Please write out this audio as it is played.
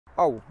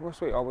Oh, well,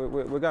 sweet. Oh,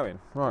 we're going.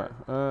 Right.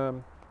 What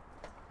are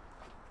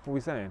we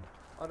saying?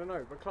 I don't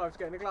know, but Clive's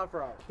getting the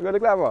clapper out. You got the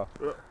clapper?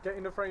 Get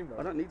in the frame though.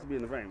 I don't need to be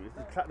in the frame.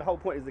 The whole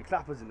point is the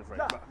clapper's in the frame.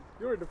 Nah,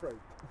 you're in the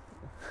frame.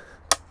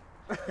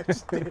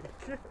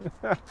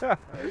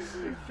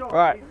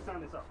 Right.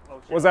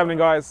 What's happening,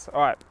 guys?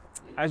 All right.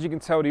 As you can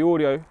tell, the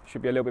audio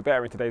should be a little bit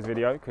better in today's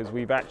video because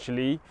we've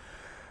actually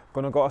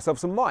got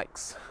ourselves some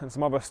mics and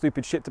some other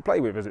stupid shit to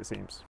play with, as it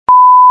seems.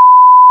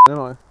 Am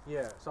I?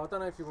 Yeah. So I don't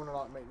know if you want to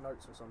like make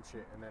notes or some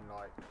shit and then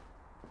like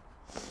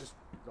just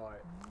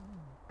like.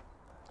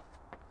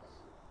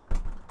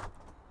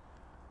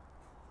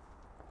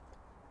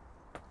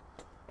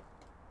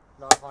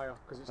 No, higher,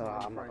 because it's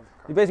not in the frame.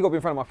 You basically got to be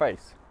in front of my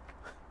face.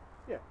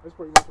 Yeah, that's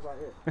pretty much about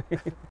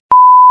it.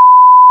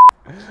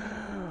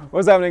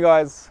 What's happening,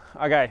 guys?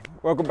 Okay,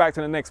 welcome back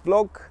to the next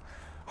vlog.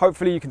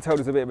 Hopefully you can tell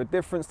there's a bit of a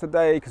difference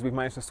today because we've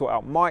managed to sort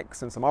out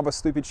mics and some other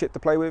stupid shit to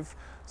play with.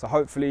 So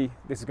hopefully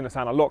this is going to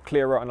sound a lot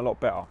clearer and a lot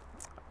better.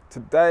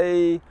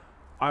 Today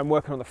I'm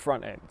working on the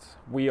front end.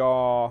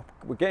 We're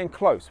getting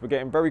close. We're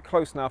getting very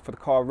close now for the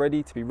car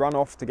ready to be run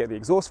off to get the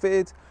exhaust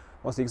fitted.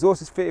 Once the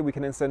exhaust is fitted, we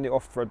can then send it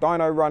off for a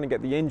dyno run and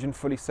get the engine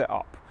fully set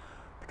up.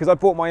 Because I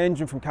bought my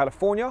engine from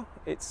California,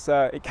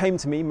 it came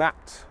to me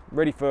mapped,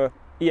 ready for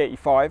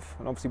E85,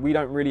 and obviously we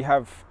don't really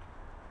have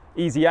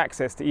easy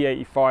access to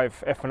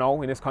E85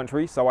 ethanol in this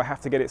country, so I have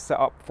to get it set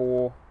up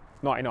for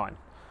 99.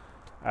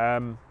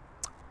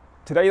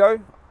 Today though,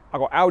 I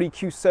got Audi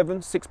Q7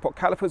 6-pot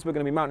calipers we're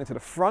going to be mounting to the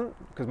front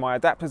because my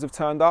adapters have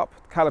turned up.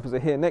 The calipers are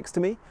here next to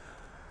me.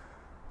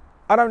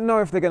 I don't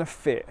know if they're going to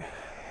fit.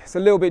 It's a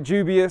little bit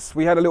dubious.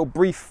 We had a little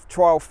brief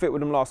trial fit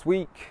with them last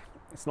week.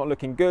 It's not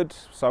looking good,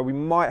 so we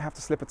might have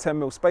to slip a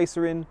 10mm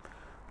spacer in,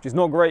 which is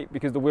not great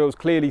because the wheels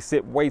clearly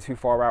sit way too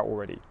far out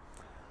already.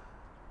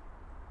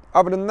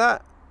 Other than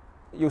that,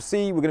 you'll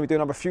see we're going to be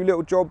doing another few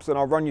little jobs and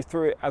I'll run you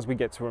through it as we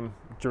get to them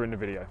during the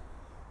video.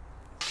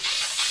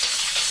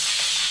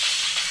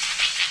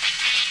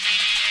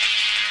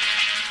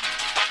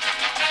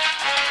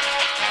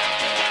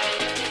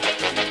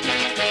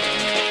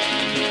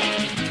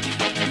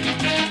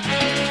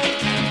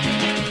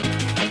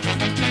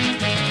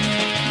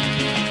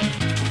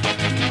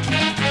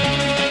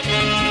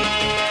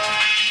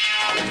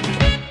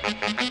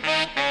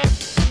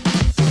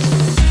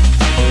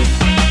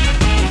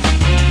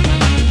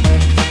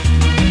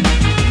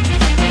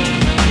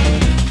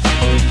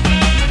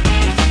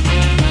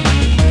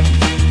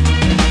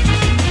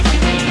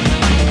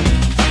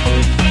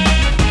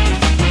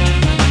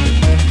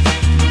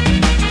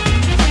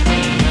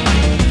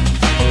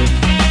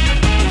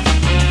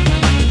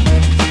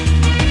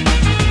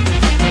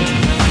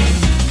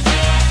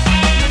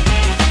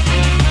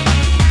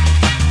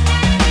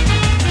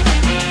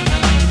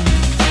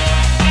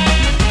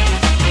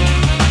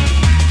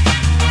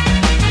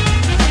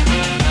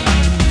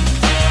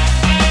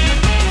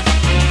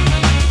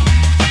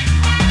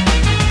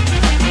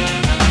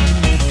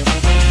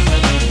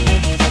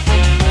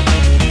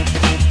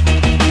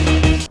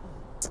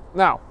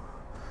 Now,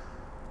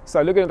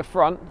 so looking at the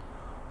front,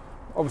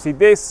 obviously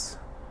this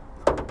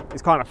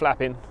is kind of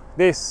flapping.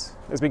 This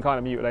has been kind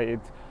of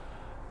mutilated.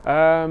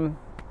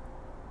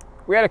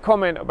 We had a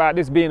comment about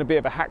this being a bit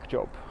of a hack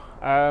job.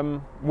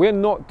 We're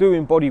not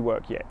doing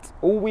bodywork yet.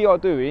 All we are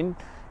doing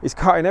is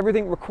cutting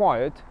everything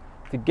required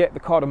to get the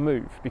car to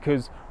move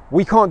because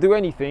we can't do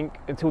anything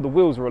until the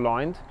wheels are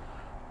aligned,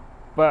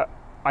 but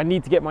I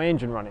need to get my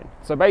engine running.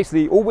 So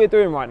basically all we're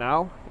doing right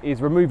now is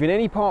removing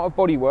any part of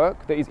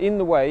bodywork that is in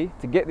the way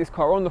to get this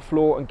car on the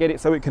floor and get it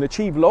so it can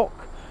achieve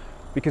lock,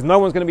 because no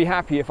one's going to be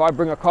happy if I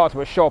bring a car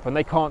to a shop and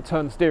they can't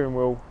turn the steering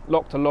wheel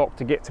lock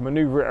to get to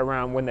maneuver it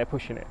around when they're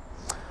pushing it.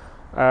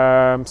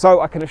 So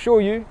I can assure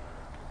you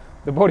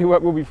the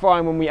bodywork will be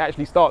fine when we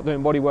actually start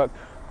doing bodywork.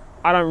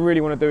 I don't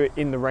really want to do it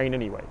in the rain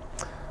anyway.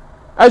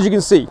 As you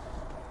can see,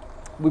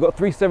 we've got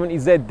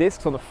 350z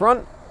discs on the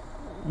front.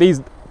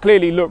 These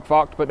clearly look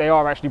fucked, but they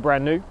are actually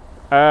brand new.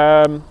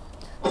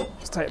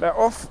 Let's take that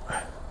off.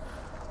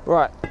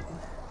 Right,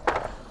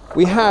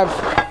 we have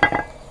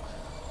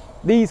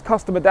these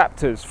custom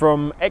adapters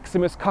from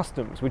Eximus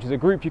Customs, which is a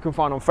group you can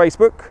find on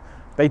Facebook.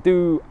 They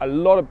do a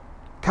lot of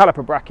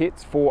caliper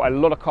brackets for a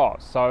lot of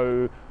cars,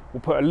 so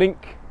we'll put a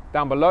link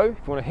down below if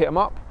you want to hit them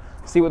up,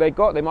 see what they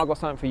got. They might got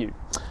something for you.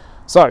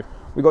 So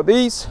we got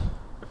these,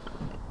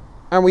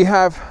 and we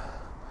have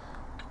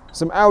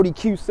some Audi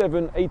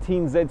Q7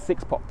 18Z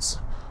 6-pots,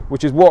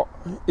 which is what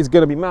is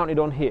going to be mounted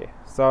on here.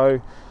 So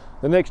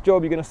the next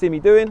job you're going to see me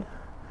doing,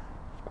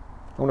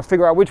 I want to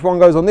figure out which one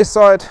goes on this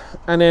side,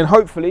 and then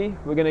hopefully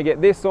we're going to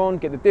get this on,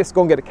 get the disc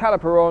on, get the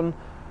caliper on,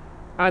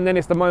 and then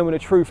it's the moment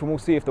of truth and we'll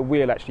see if the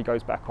wheel actually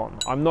goes back on.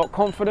 I'm not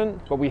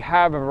confident, but we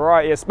have a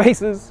variety of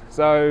spacers,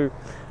 so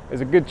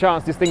there's a good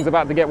chance this thing's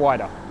about to get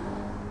wider.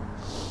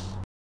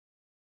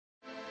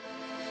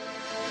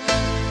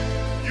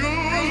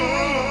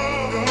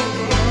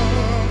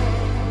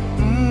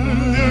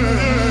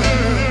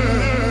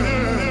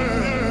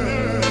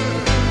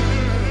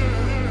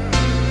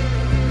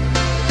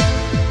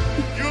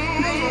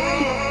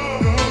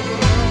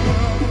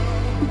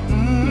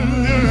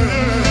 Yeah.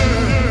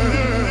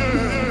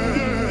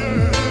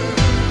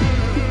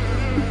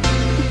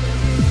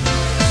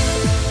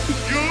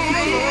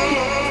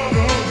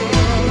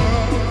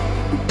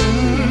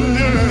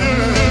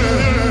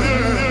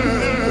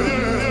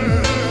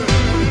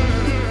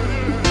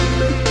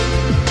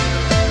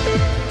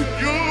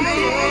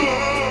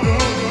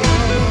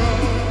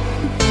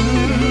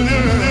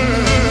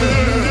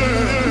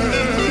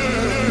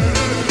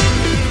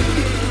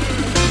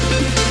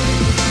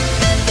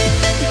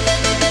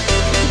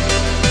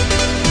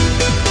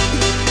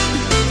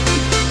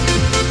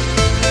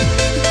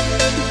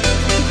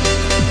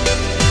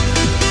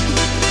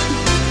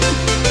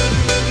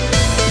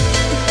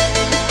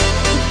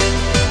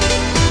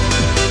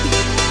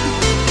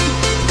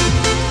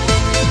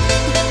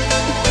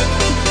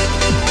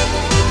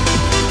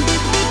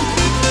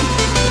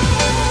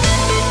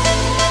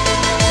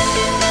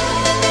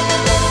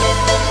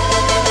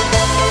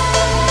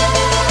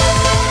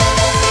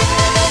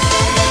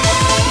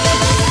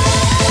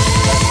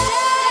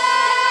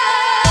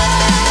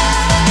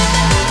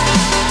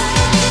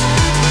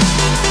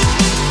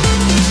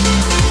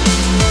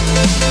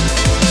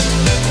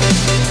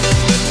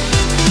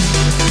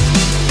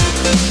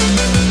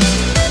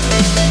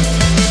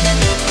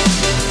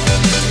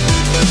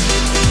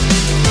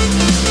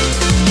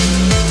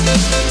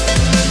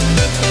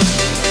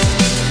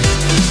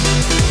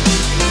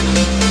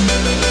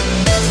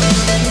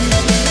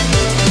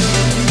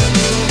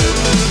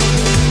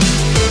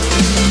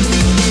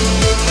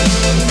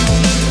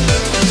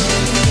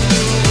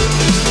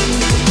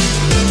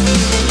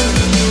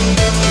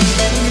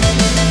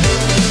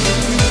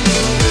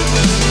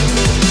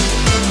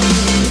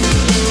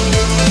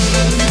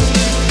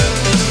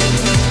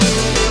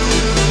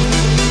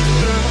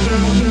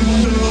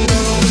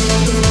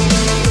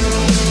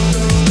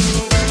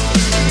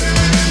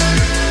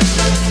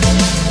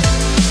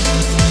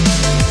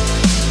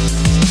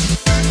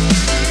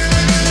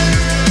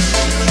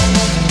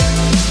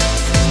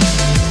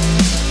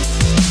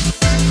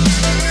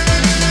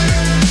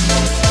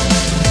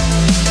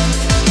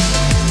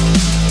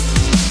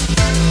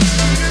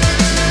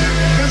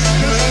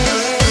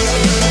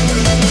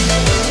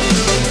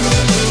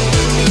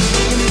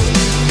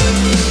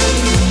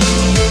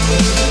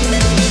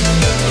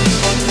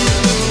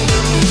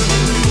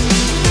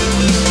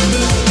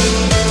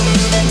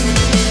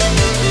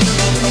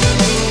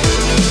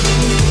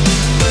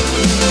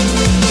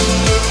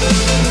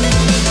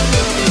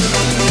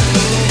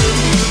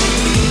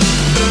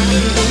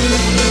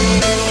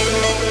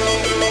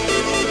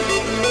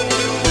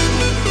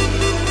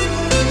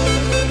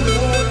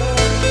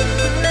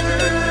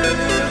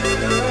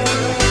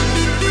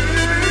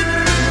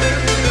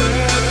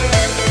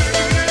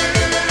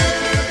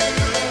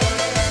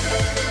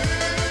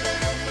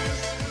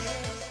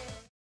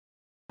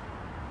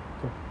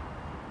 Cool.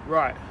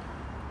 Right,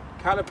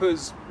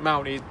 calipers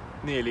mounted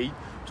nearly.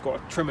 Just got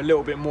to trim a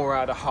little bit more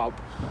out of the hub.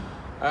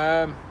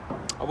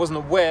 I wasn't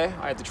aware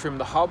I had to trim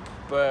the hub,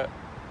 but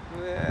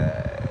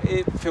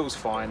it feels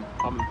fine.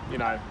 You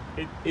know,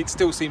 it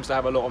still seems to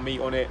have a lot of meat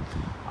on it.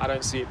 I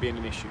don't see it being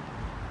an issue.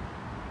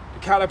 The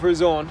caliper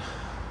is on,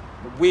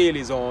 the wheel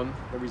is on,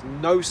 there is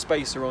no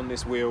spacer on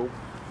this wheel.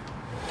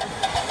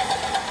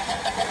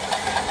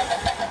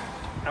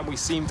 And we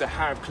seem to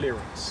have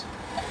clearance.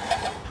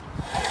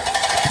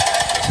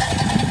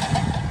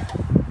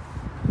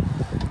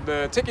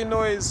 The ticking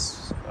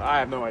noise, I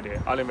have no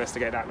idea. I'll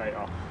investigate that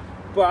later.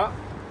 But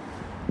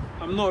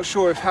I'm not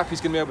sure if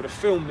Happy's going to be able to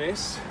film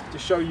this to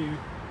show you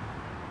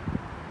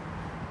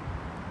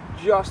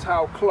just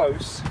how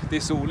close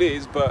this all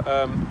is, but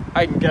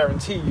I can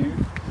guarantee you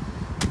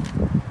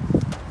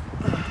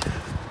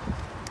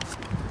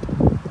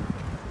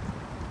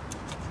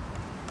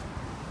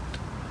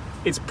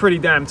it's pretty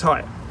damn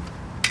tight.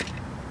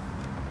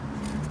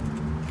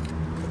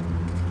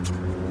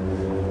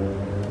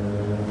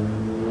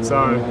 So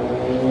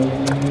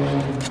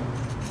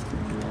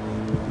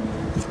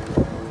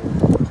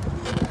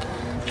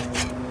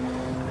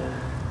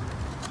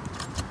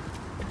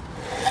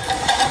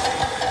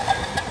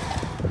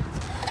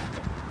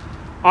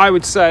I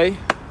would say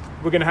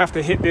we're going to have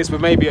to hit this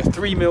with maybe a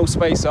 3mm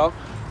spacer,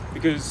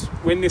 because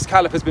when this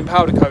caliper's been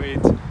powder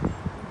coated,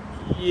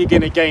 you're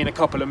going to gain a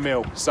couple of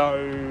mil.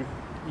 So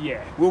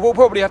yeah, we'll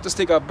probably have to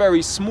stick a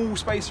very small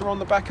spacer on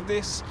the back of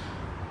this,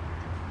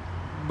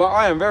 but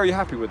I am very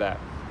happy with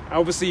that.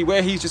 Obviously,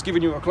 where he's just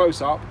giving you a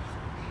close-up,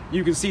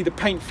 you can see the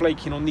paint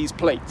flaking on these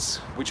plates,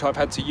 which I've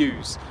had to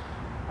use.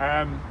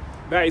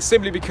 That is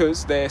simply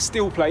because they're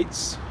steel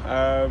plates.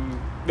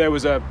 There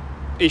was a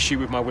issue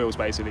with my wheels,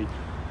 basically.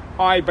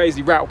 I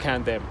basically rattle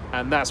canned them,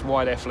 and that's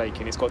why they're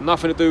flaking. It's got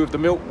nothing to do with the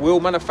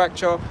wheel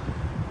manufacturer.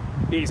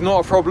 It's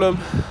not a problem.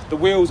 The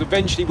wheels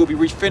eventually will be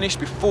refinished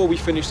before we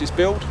finish this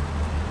build.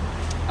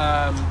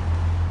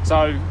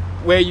 So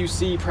where you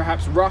see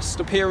perhaps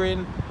rust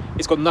appearing,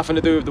 it's got nothing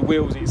to do with the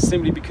wheels. It's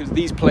simply because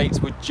these plates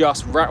were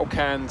just rattle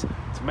canned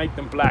to make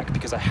them black,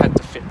 because I had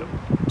to fit them.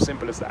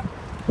 Simple as that.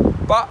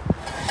 But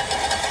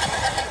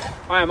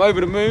I am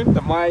over the moon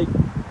that my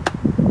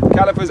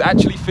calipers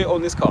actually fit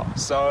on this car.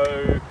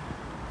 So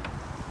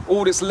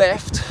all that's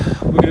left,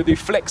 we're going to do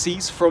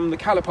flexies from the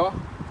caliper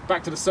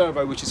back to the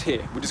servo, which is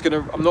here.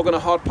 I'm not going to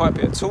hard pipe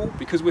it at all,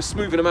 because we're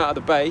smoothing them out of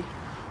the bay.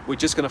 We're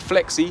just going to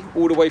flexi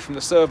all the way from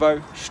the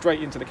servo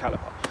straight into the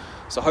caliper.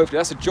 So hopefully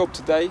that's a job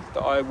today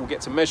that I will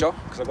get to measure,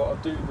 because I've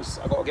got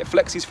to get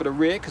flexies for the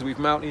rear, because we've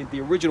mounted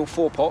the original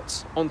 4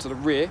 pots onto the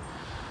rear.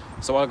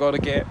 So I've got to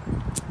get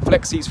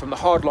flexies from the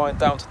hard line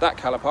down to that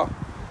caliper.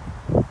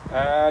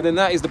 Then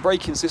that is the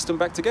braking system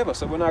back together.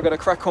 So we're now going to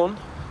crack on.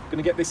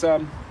 Going to get this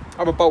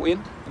other bolt in,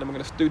 and then we're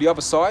going to do the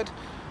other side.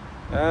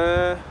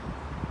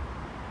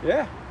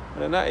 Yeah,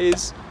 and then that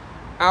is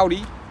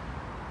Audi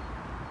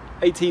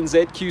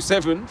 18Z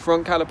Q7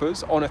 front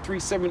calipers on a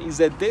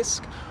 370Z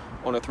disc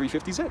on a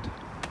 350Z.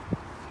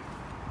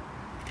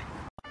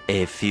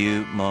 A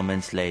few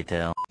moments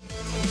later.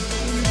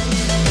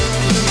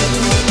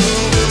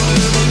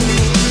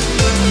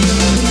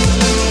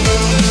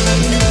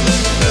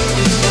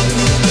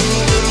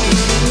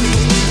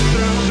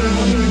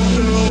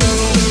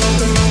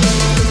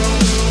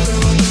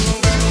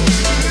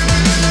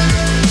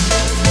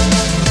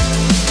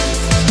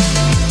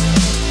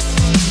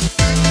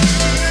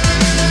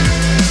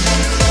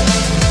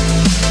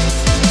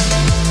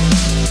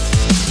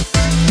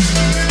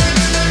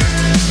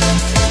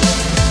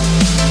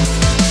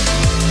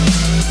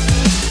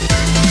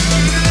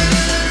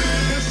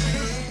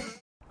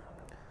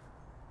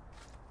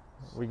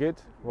 We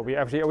good? Well, are we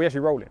actually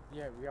rolling?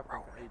 Yeah, we have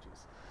rolled for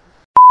ages.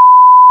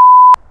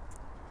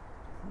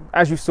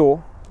 As you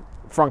saw,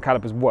 front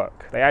calipers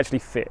work. They actually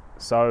fit.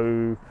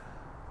 So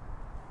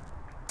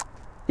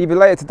either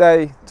later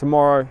today,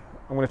 tomorrow,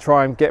 I'm going to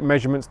try and get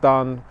measurements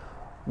done.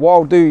 What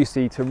I'll do, you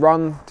see,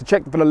 to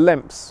check for the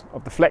lengths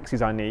of the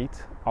flexies I need,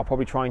 I'll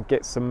probably try and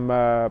get some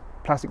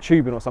plastic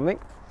tubing or something,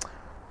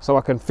 so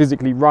I can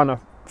physically run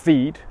a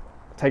feed,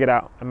 take it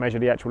out and measure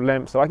the actual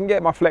length, so I can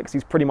get my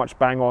flexies pretty much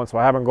bang on, so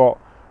I haven't got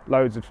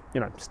loads of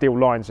steel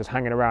lines just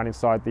hanging around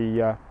inside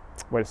the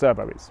where the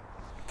servo is.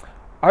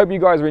 I hope you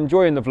guys are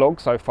enjoying the vlog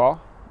so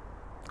far.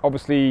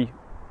 Obviously,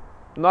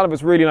 none of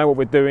us really know what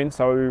we're doing,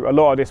 so a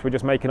lot of this we're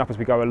just making up as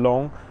we go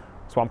along.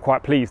 So I'm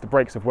quite pleased the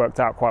brakes have worked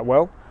out quite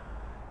well.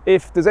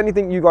 If there's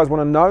anything you guys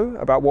want to know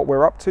about what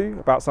we're up to,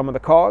 about some of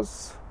the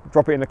cars,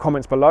 drop it in the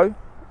comments below.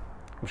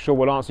 I'm sure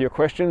we'll answer your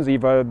questions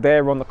either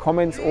there on the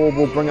comments, or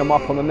we'll bring them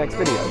up on the next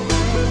video.